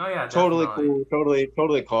demeanor. No, yeah, Totally definitely. cool,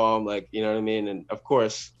 totally calm, like, you know what I mean? And of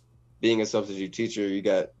course, being a substitute teacher, you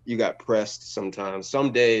got pressed sometimes.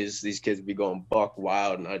 Some days these kids would be going buck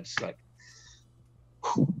wild and I just like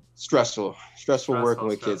stressful working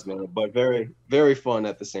with kids, man, but very, very fun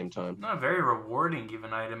at the same time. No, very rewarding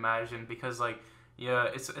even, I'd imagine, because like, yeah,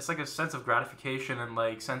 it's like a sense of gratification and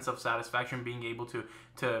like sense of satisfaction being able to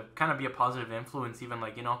kind of be a positive influence, even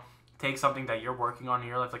like, you know, take something that you're working on in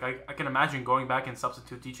your life. Like I can imagine going back and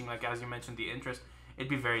substitute teaching, like as you mentioned, the interest, it'd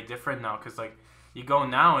be very different now, because like you go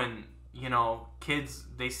now and, you know, kids,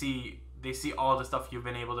 they see all the stuff you've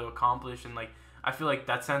been able to accomplish, and like I feel like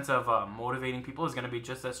that sense of motivating people is going to be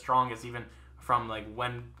just as strong as even from like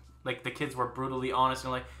when like the kids were brutally honest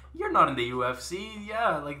and like, you're not in the UFC,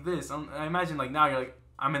 yeah, like this. I imagine like now you're like,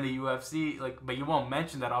 I'm in the UFC, like, but you won't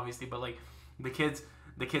mention that obviously, but like the kids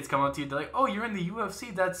come up to you, they're like, oh, you're in the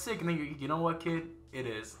UFC, that's sick, and then you know what, kid, it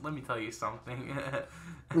is. Let me tell you something.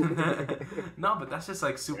 No, but that's just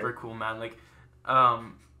like super cool, man. Like,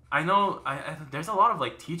 I know there's a lot of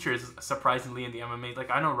like teachers surprisingly in the MMA.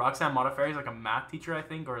 Like I know Roxanne Modafferi is like a math teacher, I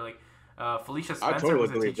think, or like Felicia Spencer totally was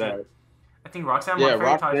a believe teacher. that. I think Roxanne Yeah,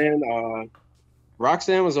 Modafferi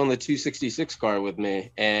Roxanne was on the 266 card with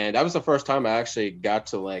me, and that was the first time I actually got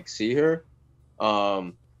to like see her.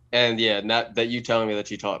 And yeah, not that you telling me that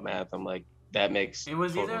she taught math, I'm like, that makes it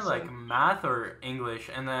was total either like sense. math or English,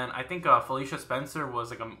 and then I think Felicia Spencer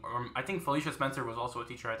was like I think Felicia Spencer was also a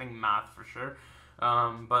teacher. I think math for sure,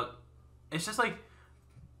 but it's just like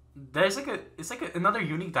it's like another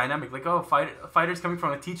unique dynamic. Like fighters coming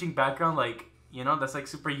from a teaching background, like, you know, that's like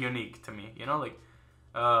super unique to me. You know, like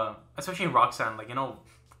especially in Roxanne, like, you know,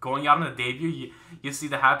 going out on the debut, you see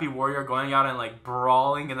the happy warrior going out and like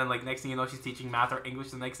brawling, and then like next thing you know she's teaching math or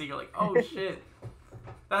English. The next thing you're like, oh shit.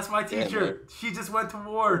 That's my teacher. Yeah, she just went to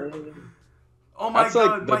war. Oh my that's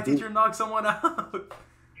god, like my teacher knocked someone out.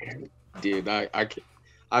 dude,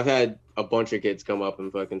 I've had a bunch of kids come up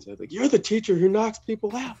and fucking say like, you're the teacher who knocks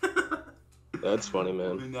people out. That's funny,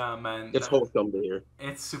 man. Nah, man. It's wholesome to hear.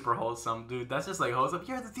 It's super wholesome, dude. That's just like wholesome.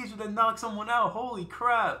 You're the teacher that knocked someone out. Holy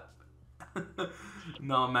crap.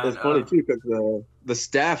 No, man. It's funny too because the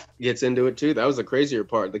staff gets into it too. That was the crazier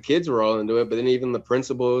part. The kids were all into it, but then even the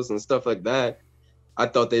principals and stuff like that, I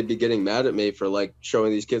thought they'd be getting mad at me for like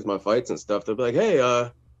showing these kids my fights and stuff. They'd be like, hey,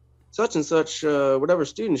 such and such, whatever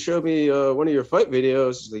student showed me one of your fight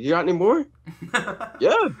videos. Like, you got any more?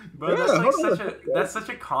 Yeah. Bro, Yeah, that's such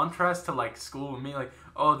a contrast to like school with me. Like,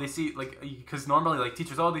 oh, they see like, because normally like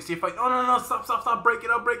teachers, oh, they see a fight, oh no, stop, break it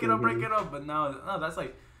up, break it up. But no, that's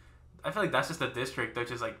like, I feel like that's just a district that's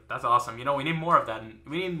just like, that's awesome. You know, we need more of that. And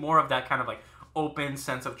we need more of that kind of like open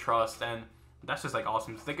sense of trust, and that's just like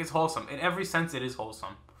awesome. I think it's wholesome in every sense. It is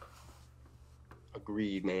wholesome.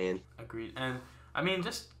 Agreed, man. Agreed. And I mean,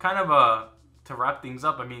 just kind of to wrap things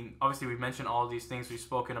up. I mean, obviously we've mentioned all these things. We've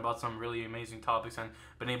spoken about some really amazing topics and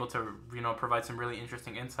been able to, you know, provide some really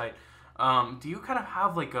interesting insight. Do you kind of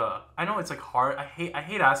have like a? I know it's like hard. I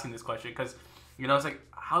hate asking this question because, you know, it's like,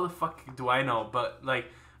 how the fuck do I know? But like,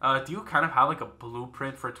 do you kind of have like a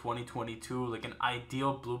blueprint for 2022, like an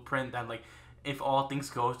ideal blueprint that like, if all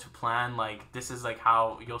things go to plan, like this is like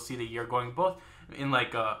how you'll see the year going, both in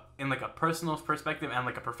like a personal perspective and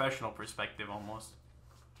like a professional perspective almost?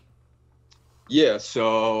 Yeah,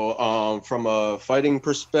 so from a fighting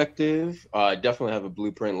perspective, I definitely have a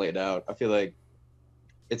blueprint laid out. I feel like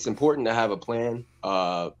it's important to have a plan,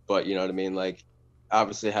 but you know what I mean? Like,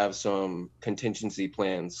 obviously have some contingency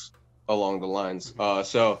plans along the lines.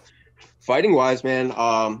 So fighting wise, man,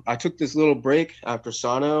 I took this little break after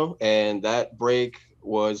Sano, and that break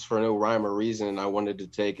was for no rhyme or reason. I wanted to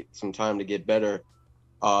take some time to get better.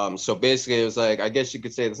 So basically it was like, I guess you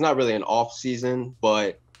could say it's not really an off season,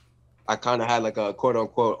 but I kind of had like a quote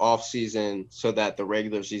unquote off season so that the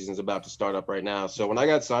regular season is about to start up right now. So when I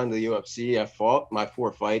got signed to the UFC, I fought my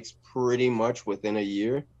 4 fights pretty much within a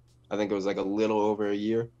year. I think it was like a little over a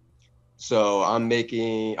year. So I'm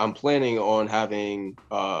planning on having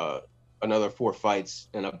another 4 fights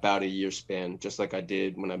in about a year span, just like I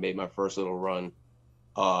did when I made my first little run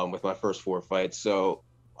with my first 4 fights. So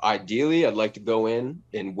ideally, I'd like to go in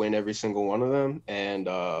and win every single one of them. And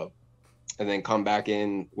and then come back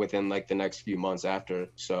in within like the next few months after.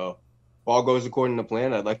 So if all goes according to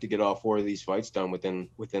plan, I'd like to get all 4 of these fights done within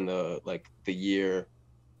the year,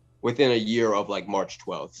 within a year of like March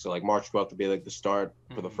 12th. So like March 12th would be like the start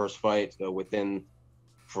for the first fight. So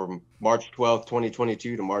from March 12th,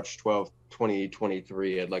 2022 to March 12th,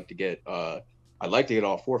 2023, I'd like to get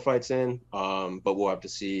all 4 fights in. But we'll have to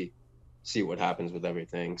see what happens with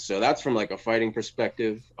everything. So that's from like a fighting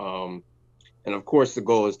perspective. And of course the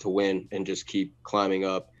goal is to win and just keep climbing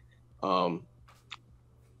up.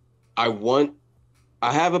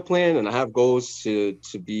 I have a plan and I have goals to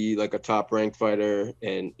be like a top ranked fighter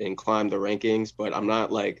and climb the rankings, but I'm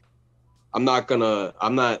not like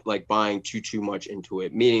buying too much into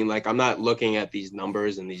it. Meaning like I'm not looking at these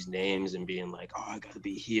numbers and these names and being like, oh, I gotta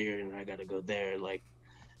be here and I gotta go there. Like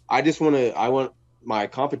I want my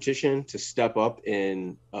competition to step up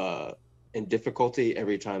in difficulty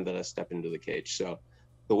every time that I step into the cage. So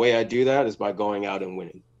the way I do that is by going out and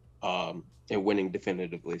winning. And winning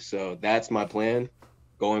definitively. So that's my plan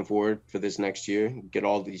going forward for this next year. Get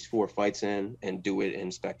all these 4 fights in and do it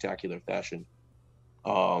in spectacular fashion.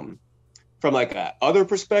 From like a other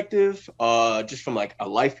perspective, just from like a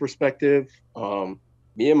life perspective,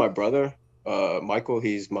 me and my brother, Michael,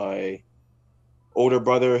 he's my older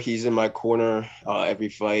brother. He's in my corner every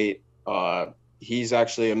fight. He's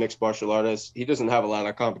actually a mixed martial artist. He doesn't have a lot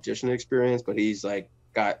of competition experience, but he's like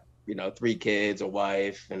got 3 kids, a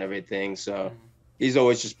wife, and everything. So he's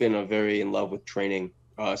always just been very in love with training.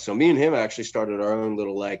 So me and him actually started our own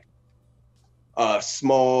little like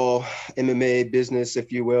small MMA business,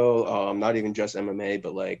 if you will. Not even just MMA,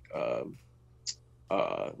 but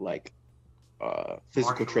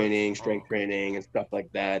physical training, strength training, and stuff like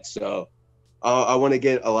that. So I want to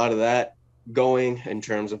get a lot of that going in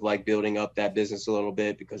terms of like building up that business a little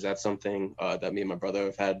bit, because that's something that me and my brother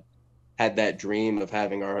have had that dream of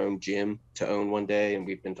having our own gym to own one day, and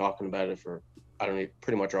we've been talking about it for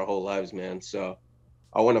pretty much our whole lives, man. So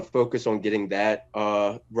I want to focus on getting that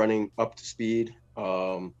running up to speed,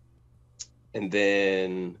 and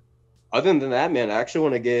then other than that, man, I actually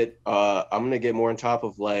want to get I'm gonna get more on top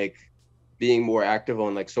of like being more active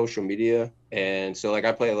on like social media. And so like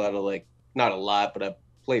I play a lot of like, not a lot, but I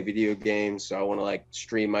play video games, so I want to like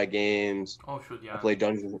stream my games. Oh shoot, yeah. I play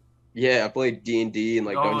Dungeons. Yeah, I play D&D and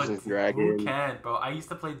like Dungeons and Dragons. Who can't, bro? I used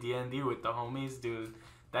to play D&D with the homies, dude.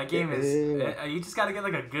 That game is you just gotta get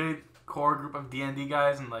like a good core group of D&D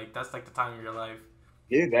guys, and like that's like the time of your life.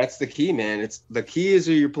 Yeah, that's the key, man. It's the key is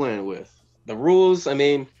who you're playing with. The rules, I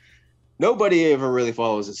mean, nobody ever really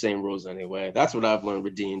follows the same rules anyway. That's what I've learned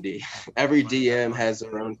with D&D. Every DM has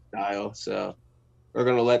their own style, so we're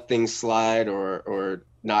gonna let things slide or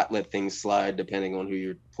not let things slide depending on who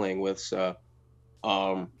you're playing with. So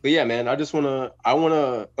but yeah, man, I want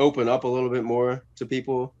to open up a little bit more to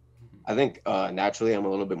people. I think naturally I'm a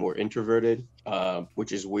little bit more introverted,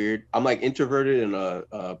 which is weird. I'm like introverted in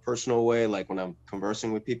a personal way, like when I'm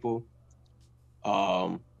conversing with people,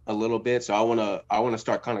 a little bit. So I want to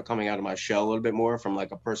start kind of coming out of my shell a little bit more from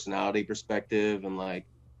like a personality perspective, and like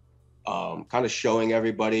kind of showing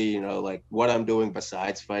everybody, like what I'm doing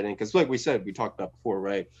besides fighting. Because like we talked about before,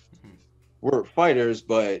 right? We're fighters,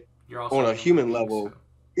 but on a human level,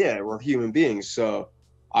 yeah, we're human beings. So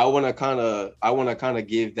I want to kind of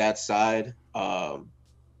give that side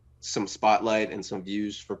some spotlight and some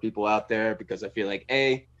views for people out there, because I feel like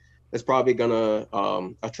it's probably gonna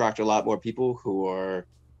attract a lot more people who are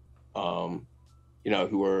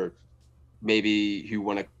who are maybe who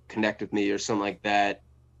want to connect with me or something like that,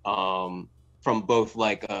 from both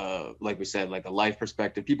like we said, like a life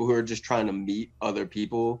perspective, people who are just trying to meet other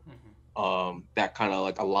people that kind of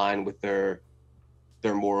like align with their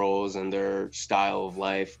morals and their style of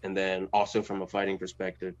life, and then also from a fighting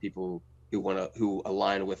perspective, people who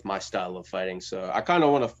align with my style of fighting. So I kind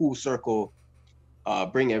of want to full circle,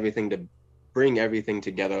 bring everything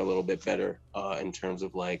together a little bit better, in terms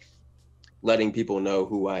of like letting people know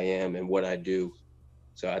who I am and what I do.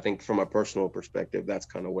 So I think from a personal perspective, that's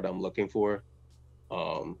kind of what I'm looking for.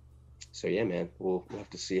 So yeah, man, we'll have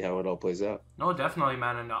to see how it all plays out. No, definitely,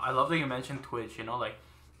 man. And I love that you mentioned Twitch. Like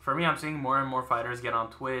for me, I'm seeing more and more fighters get on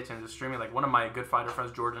Twitch and just streaming. Like one of my good fighter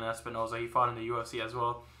friends, Jordan Espinoza, he fought in the UFC as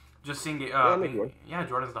well. Just seeing it.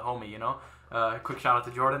 Jordan's the homie. Quick shout out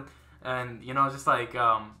to Jordan. And just like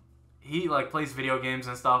he like plays video games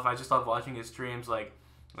and stuff. I just love watching his streams. Like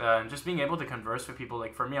and just being able to converse with people.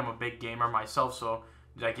 Like for me, I'm a big gamer myself, so.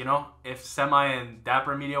 Like, if Semi and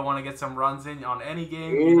DapperMedia want to get some runs in on any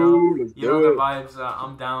game, the vibes,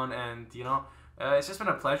 I'm down. And, it's just been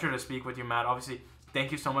a pleasure to speak with you, Matt. Obviously,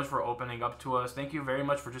 thank you so much for opening up to us. Thank you very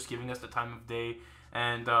much for just giving us the time of day.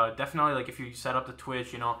 And definitely, like, if you set up the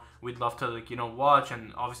Twitch, you know, we'd love to, like, you know, watch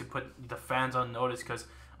and obviously put the fans on notice, because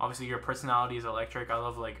obviously your personality is electric.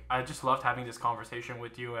 I just loved having this conversation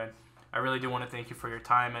with you, and I really do want to thank you for your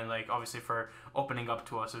time and, like, obviously for opening up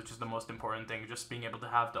to us, which is the most important thing, just being able to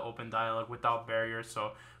have the open dialogue without barriers.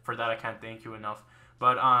 So for that, I can't thank you enough.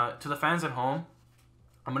 But to the fans at home,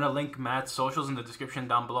 I'm going to link Matt's socials in the description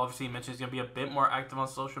down below. Obviously, he mentioned he's going to be a bit more active on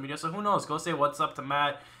social media. So who knows? Go say what's up to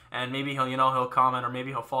Matt, and maybe he'll comment, or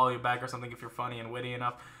maybe he'll follow you back or something if you're funny and witty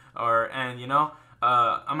enough. I'm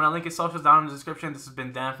going to link his socials down in the description. This has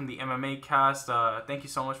been Dan from the MMACast. Thank you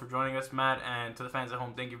so much for joining us, Matt. And to the fans at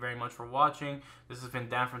home, thank you very much for watching. This has been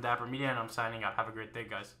Dan from DapperMedia, and I'm signing out. Have a great day,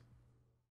 guys.